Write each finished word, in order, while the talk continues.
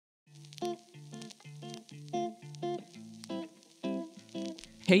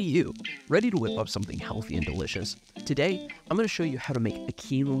Hey you, ready to whip up something healthy and delicious? Today, I'm going to show you how to make a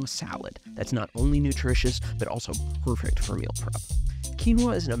quinoa salad that's not only nutritious, but also perfect for meal prep.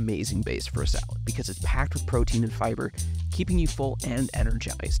 Quinoa is an amazing base for a salad because it's packed with protein and fiber, keeping you full and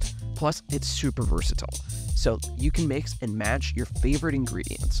energized. Plus, it's super versatile, so you can mix and match your favorite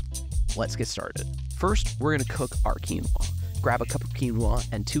ingredients. Let's get started. First, we're going to cook our quinoa. Grab a cup of quinoa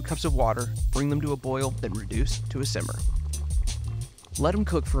and 2 cups of water, bring them to a boil, then reduce to a simmer. Let them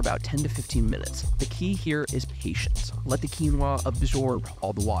cook for about 10 to 15 minutes. The key here is patience. Let the quinoa absorb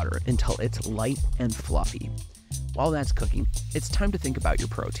all the water until it's light and fluffy. While that's cooking, it's time to think about your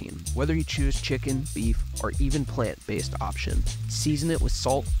protein. Whether you choose chicken, beef, or even plant-based option, season it with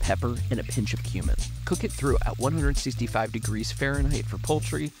salt, pepper, and a pinch of cumin. Cook it through at 165 degrees Fahrenheit for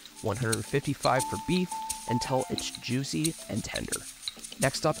poultry, 155 for beef, until it's juicy and tender.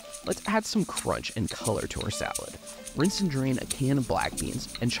 Next up, let's add some crunch and color to our salad. Rinse and drain a can of black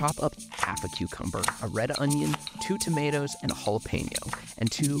beans and chop up half a cucumber, a red onion, 2 tomatoes, and a jalapeno,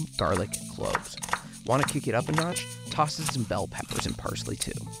 and 2 garlic cloves. Want to kick it up a notch? Toss in some bell peppers and parsley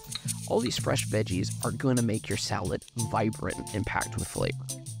too. All these fresh veggies are going to make your salad vibrant and packed with flavor.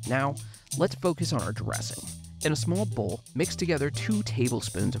 Now, let's focus on our dressing. In a small bowl, mix together 2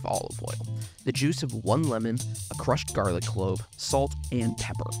 tablespoons of olive oil, the juice of 1 lemon, a crushed garlic clove, salt, and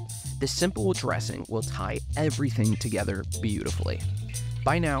pepper. This simple dressing will tie everything together beautifully.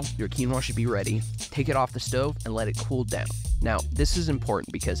 By now, your quinoa should be ready. Take it off the stove and let it cool down. Now, this is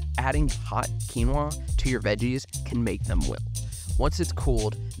important because adding hot quinoa to your veggies can make them wilt. Once it's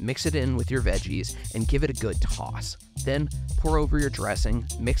cooled, mix it in with your veggies and give it a good toss. Then pour over your dressing,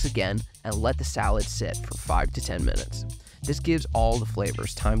 mix again, and let the salad sit for 5 to 10 minutes. This gives all the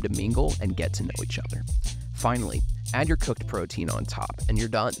flavors time to mingle and get to know each other. Finally, add your cooked protein on top and you're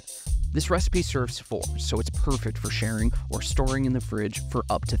done. This recipe serves 4, so it's perfect for sharing or storing in the fridge for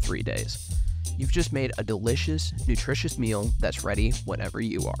up to 3 days. You've just made a delicious, nutritious meal that's ready whenever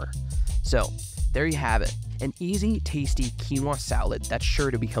you are. So, there you have it, an easy, tasty quinoa salad that's sure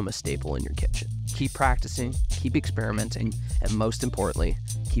to become a staple in your kitchen. Keep practicing, keep experimenting, and most importantly,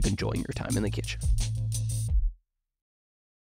 keep enjoying your time in the kitchen.